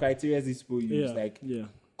of yeah. the criteria these people use, Yeah, like yeah.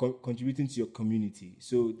 contributing to your community.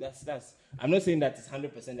 So that's. I'm not saying that it's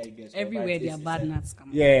 100% that you get Everywhere there are bad nuts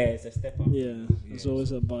come. Yeah, it's a step up. Yeah, it's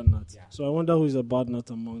always a bad nut. Yeah. So I wonder who is a bad nut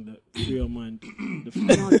among the free your mind.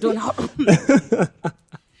 No, don't.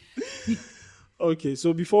 Okay,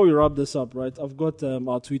 so before we wrap this up, right, I've got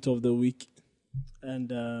our tweet of the week.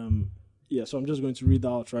 And yeah, so I'm just going to read that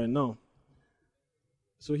out right now.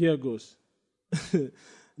 So here goes.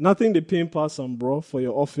 Nothing the pain pass some bro for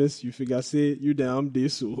your office, you figure say you damn day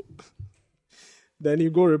so. Then you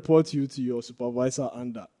go report you to your supervisor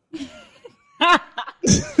under.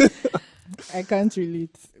 I can't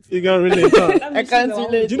relate. You can relate. Huh? I can't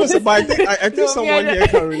relate. Do you know, so, but I think someone here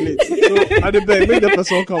can relate. So at the back, make the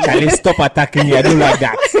person come. Charlie, stop attacking me. I don't like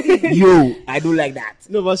that. Yo, I don't like that.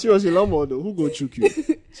 No, but seriously, Lambo, though, who go choke you?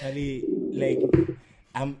 Charlie, like,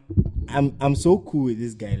 I'm so cool with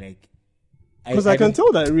this guy. Like, Because I can don't-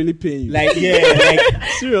 tell that it really paying you. Like, yeah, like,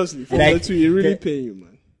 Seriously, from like, the two, it really the- paying you,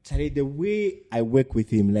 man. Charlie, the way I work with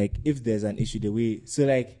him, like, if there's an issue, the way, so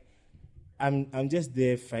like, I'm just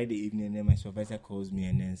there Friday evening, and then my supervisor calls me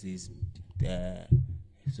and then says,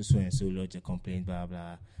 so and so lodge a complaint, blah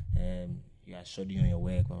blah. You are shoddy on your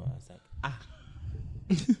work. Blah, blah.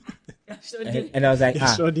 I was like, and I was like,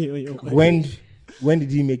 Shoddy on your work. when did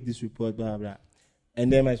he make this report? Blah blah.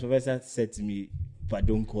 And then my supervisor said to me, but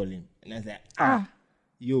don't call him. And I was like,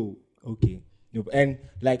 yo, okay. No, and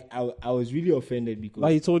like I was really offended because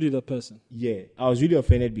Like he told you the person. yeah, I was really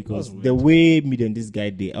offended because That's the way me and this guy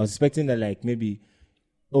did, I was expecting that like maybe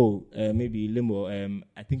Limo,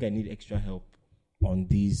 I think I need extra help on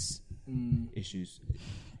these issues.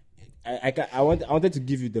 I wanted to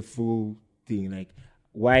give you the full thing, like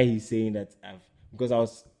why he's saying that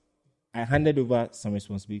because I handed over some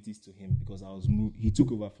responsibilities to him because I was moved. He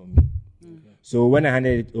took over from me. So when I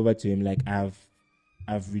handed it over to him, like I've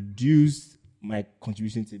reduced my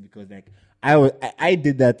contribution to it because like I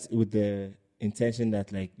did that with the intention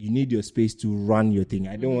that like you need your space to run your thing.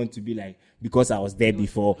 I don't want to be like because I was there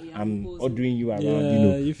before I'm ordering you around, Yeah, you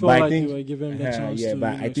know. you feel But like I think you were giving him the chance yeah, to,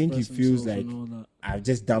 but you know, I think he express feels himself like and all that. I've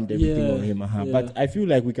just dumped everything Yeah, on him. yeah. But I feel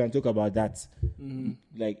like we can talk about that,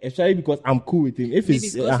 like especially because I'm cool with him. If Maybe it's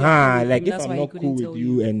it's 'cause you're cool with like him, if that's I'm why he not couldn't cool with tell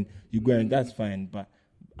you you. and you go and that's fine. But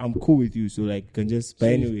I'm cool with you, so like can just. But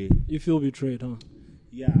anyway, You feel betrayed, huh?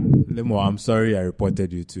 yeah. Lemo, I'm sorry I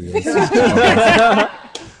reported you to.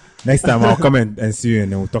 Next time I'll come and see you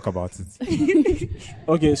and then we'll talk about it.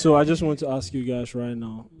 Okay, so I just want to ask you guys right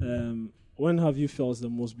now. When have you felt the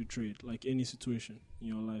most betrayed? Like any situation in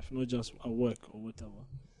your life, not just at work or whatever.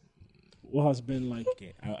 What has been like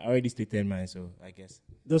Okay, I already stated mine, so I guess.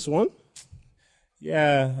 this one?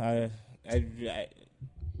 Yeah, I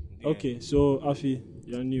Okay, so Afi,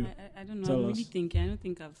 you're new. I don't know. Tell I'm really us. thinking. I don't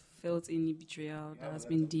think I've felt any betrayal that has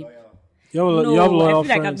been deep. You have, No, you have loyal I feel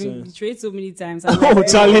like I've friends. been eh? betrayed so many times. I'm Oh, like,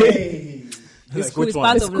 Charlie. it's cool. which It's one?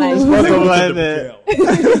 part It's of cool. life. What of life,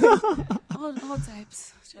 eh? All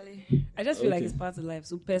types, Charlie. I just feel like Okay. it's part of life.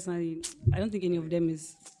 So personally, I don't think any of them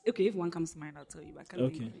is okay. If one comes to mind, I'll tell you. But I can't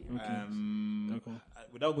Okay, think of any. okay.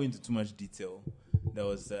 Without going into too much detail, there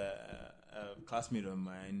was a classmate of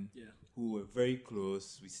mine who were very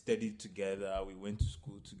close. We studied together. We went to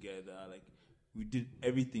school together. Like we did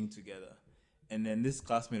everything together. And then this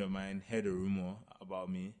classmate of mine heard a rumor about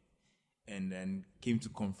me, and then came to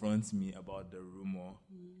confront me about the rumor,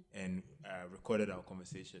 and recorded our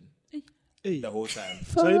conversation Hey. the whole time.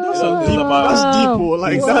 So that's Wow. deep. That's deep. Oh,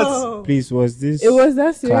 like Wow. Please, was this It was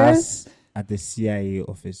that serious? class at the CIA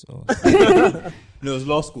office or No, it was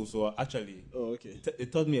law school, so actually, Oh, okay.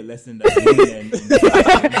 it taught me a lesson that you won't learn in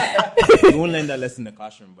the classroom. You won't learn that lesson in the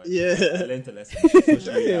classroom, but Yeah. I learned a lesson.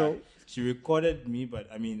 So Damn. she recorded me, but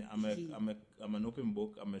I mean, I'm an open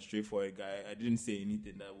book. I'm a straightforward guy. I didn't say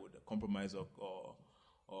anything that would compromise or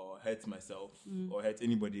hurt myself or hurt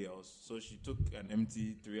anybody else. So she took an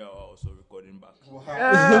empty 3 hour or so recording back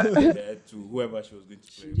to whoever she was going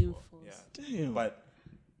to play didn't for. force. Yeah, Damn. but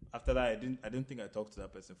after that, I don't think I talked to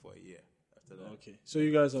that person for a year. After that, Okay. So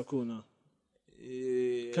you guys are cool now.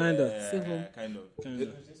 Kinda. Civil. kind of.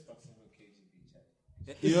 Kinda.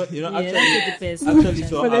 You know, Yeah, actually, that's the person. Actually,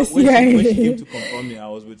 so For the when CIA. she came to confront me, I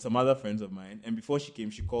was with some other friends of mine, and before she came,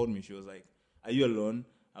 she called me. She was like, are you alone?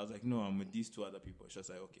 I was like, no, I'm with these two other people. She was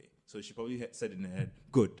like, okay. So she probably said in her head,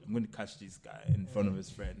 good, I'm going to catch this guy in front of his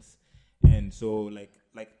friends. And so like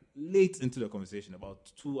late into the conversation, about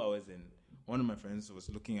 2 hours in, one of my friends was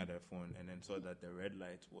looking at her phone and then saw that the red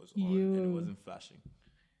light was on and it wasn't flashing.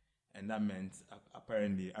 And that meant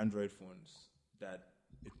apparently Android phones that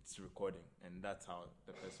it's recording, and that's how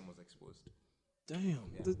the person was exposed. Damn,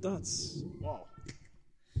 that's wow.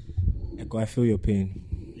 Echo, I feel your pain.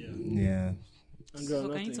 Yeah. So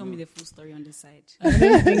can you tell me the full story on this side? I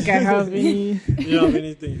don't think I have any. You have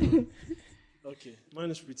anything? Okay,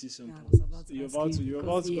 mine is pretty simple. You're about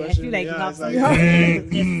to question. I feel like you have like,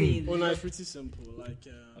 something. oh, no, it's pretty simple. Like,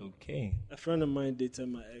 Okay. a friend of mine dated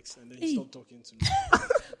my ex, and then he stopped talking to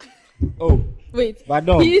me. Oh, Wait,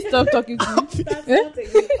 pardon. he stopped talking to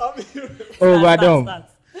you. Oh, pardon.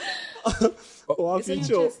 Oh, So you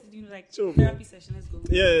chill. just do like Chill, therapy session. Let's go.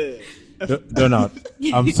 Yeah. Donald,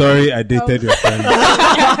 I'm sorry I dated your friend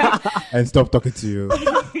and stopped talking to you.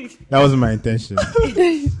 That wasn't my intention.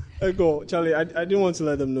 Go, Charlie. I didn't want to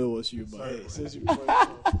let them know it was you, but hey, since you brought it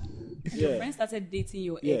up, Your friend started dating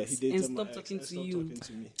your he ex dated and my stopped ex talking and to stopped you. talking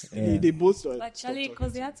to me. Yeah. They both started. But Charlie, stopped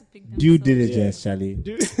because talking they had to pick them. Due diligence, Charlie.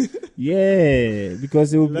 to me. Yeah,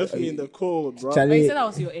 because it You will left me in the cold, bro. But Charlie. you said that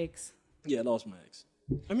was your ex. Yeah, that was my ex.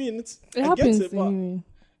 I mean, It I happens get it, but anyway.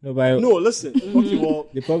 No, but no, listen. Okay, well,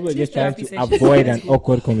 they probably just trying to Therapy session. avoid an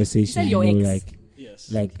awkward conversation. You said your you know, ex.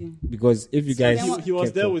 yes. like Okay. because if you So guys then what- He was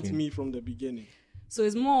kept there with talking- me from the beginning. So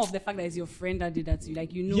it's more of the fact that it's your friend that did that to you.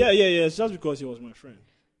 Like, you know. Yeah. It's just because he was my friend.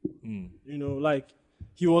 You know, like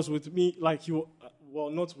he was with me. Like well,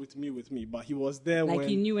 not with me, but he was there Like when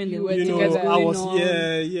you knew when they you were were you know, together. I was going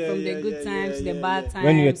on, yeah. From the good times to the bad times.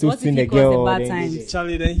 When you were What if toasting he the calls girl, the bad then- times?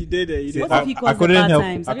 Charlie. Then he did it. He did. What I- if he I calls the couldn't bad help-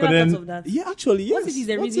 times? I Have you ever thought couldn't- of that? Yeah, actually, yes. What if he's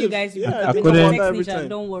a What reason if- you guys Yeah, I think couldn't- about text that every each other? time.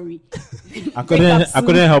 Don't worry. I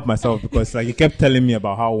couldn't help myself because like you kept telling me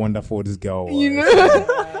about how wonderful this girl was.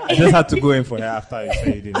 I just had to go in for her after you said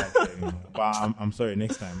you didn't like her anymore. But I'm sorry.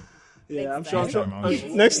 Next time. Yeah, I'm Next sure.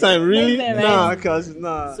 time. Next time, really? Next time, Nah, right? cause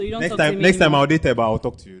nah. So you don't Next talk to time. him Next time anymore. I'll date her, but I'll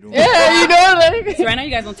talk to you. Don't worry. Yeah, you know, like. So right now you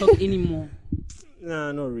guys don't talk anymore.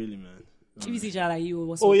 Nah, not really, man. If you see each other, like you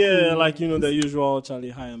was. Oh yeah, like you know the usual Charlie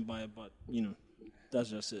high and by, but you know, that's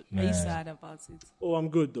just it. Are you sad about it? Oh, I'm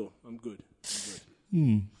good though. I'm good.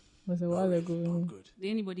 Was a while ago. I'm good. Did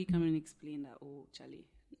anybody come and explain that? Oh, Charlie,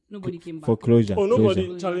 nobody came back. for closure. Oh, nobody,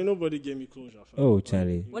 Closure. Charlie, nobody gave me closure. fam. Oh,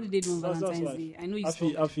 Charlie. What did they do on That's Valentine's why. Day? I know you I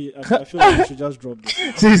spoke. feel like you should just drop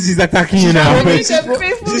this. She's attacking you now. She's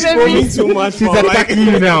probing too much. She's fam, like, attacking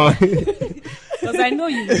you now. Because I know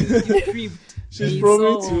you creeped. she's You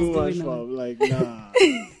probing saw too what much, was going on. fam. Like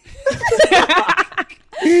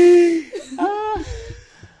nah.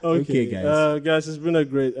 Okay, guys. Guys, it's been a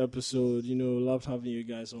great episode. You know, loved having you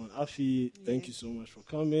guys on. Afi, thank you so much for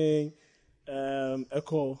coming.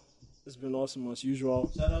 Echo, it's been awesome as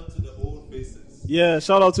usual. Shout out to the old faces. Yeah,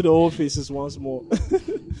 shout out to the old faces once more.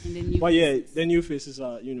 And then you. But yeah, the new faces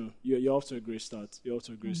are, you know, you're off to a great start.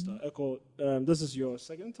 Echo, this is your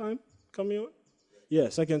second time coming on? Yeah,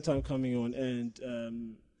 second time coming on,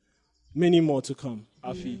 and many more to come.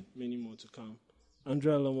 Afi, many more to come.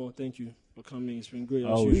 Andrea Lomo, thank you for coming. It's been great as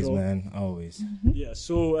Always, usual. man. Always. Yeah,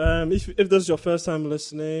 so if this is your first time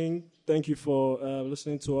listening, thank you for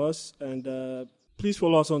listening to us. And please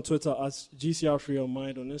follow us on Twitter at GCR Free Your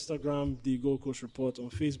Mind, on Instagram, The Gold Coast Report, on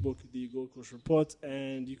Facebook, The Gold Coast Report.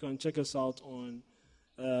 And you can check us out on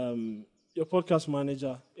your podcast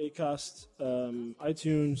manager, Acast,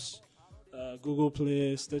 iTunes, Google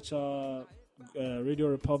Play, Stitcher, Radio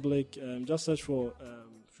Republic. Just search for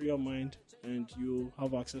Free Your Mind, and you'll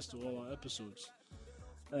have access to all our episodes.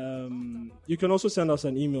 You can also send us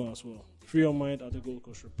an email as well, freeyourmind@the Gold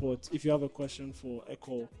Coast Report. If you have a question for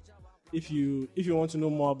Echo, if you want to know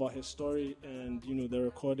more about his story and you know the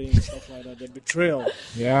recording and stuff like that, the betrayal,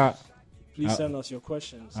 Yeah. please send us your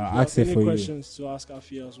questions. I'll if you ask have it any for you. questions to ask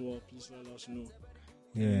Afi as well, please let us know.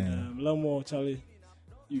 Yeah. Lamo, Charlie,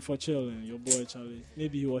 you for chilling, your boy Charlie.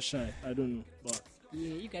 Maybe he was shy, I don't know, but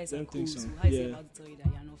Yeah, you guys are Don't cool think so. too. How is Yeah. he about to tell you that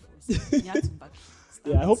you're not forced? You have to back.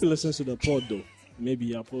 yeah, I hope he listens to the pod though. Maybe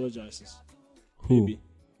he apologizes. Who? Maybe.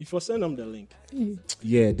 If you send him the link.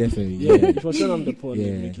 Yeah, definitely. Yeah, Yeah. if you send him the pod,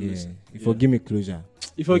 Yeah. make him Yeah. listen. If you give me closure.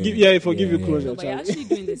 If I give, Yeah. if I give Yeah, you yeah. closure, No, but you're Charlie. actually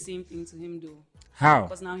doing the same thing to him though. How?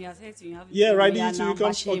 Because now he has hurt you. You have Yeah, right. You You are now you come.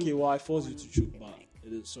 bashing him. Okay, well, I forced you to choke, but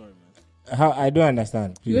it is sorry, man. How? I don't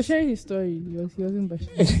understand. He was Please. sharing his story. He wasn't bashing.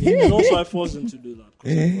 And also, I forced him to do that.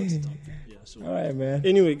 'Cause I got it up. Yeah. So. All right, man.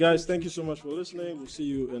 Anyway, guys, thank you so much for listening. We'll see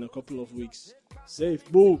you in a couple of weeks. Safe.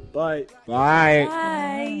 Boo. Bye. Bye.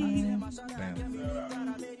 Bye.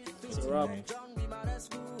 It's a wrap.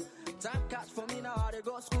 Time catch for me now, they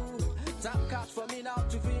go school. Thank cash for me now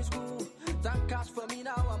to finish school. Thank cash for me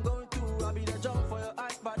now, I'm going through. I'll be the jump for your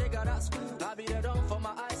eyes, but they got that school. I'll be the dump for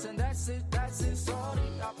my eyes, and that's it, sorry.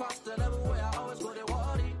 I passed the level where I always go to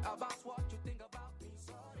worry about what you think about me,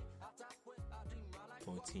 sorry. I tap when I dream, I like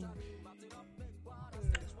 14.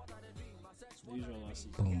 The usual last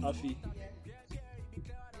season. Afi.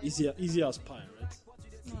 Easy as pie, right?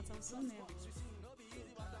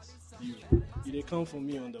 You they come for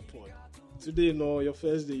me on the pod. Today, no, your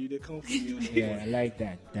first day, you they come for me on the pod. Yeah, I like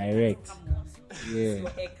that. Direct. Yeah.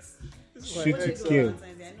 Shoot to kill.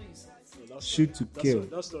 Shoot to kill.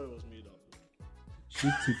 That story was made up.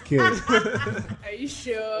 Shoot to kill. Are you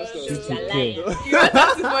sure? Shoot to kill. You want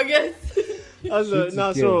us to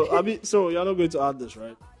forget? So you're not going to add this,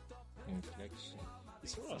 right? Inflection.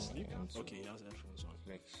 It's for us. Okay, he has headphones on.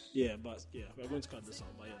 Yeah, but we're going to cut this out.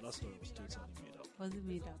 But yeah, that story was totally made up. Was it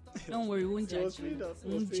made up? Don't worry, we won't judge you.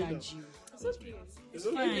 We won't judge you. It's okay. It's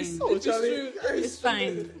fine. okay. It's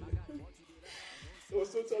fine. It was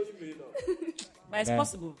totally made up. But it's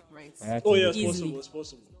possible, right? Oh yeah, it's Easily. possible. It's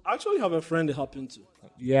possible. I actually have a friend it happened to.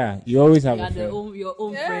 Yeah, you always have You a are friend. your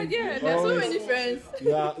own friend. Yeah, there's so many friends.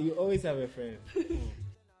 You always have a friend.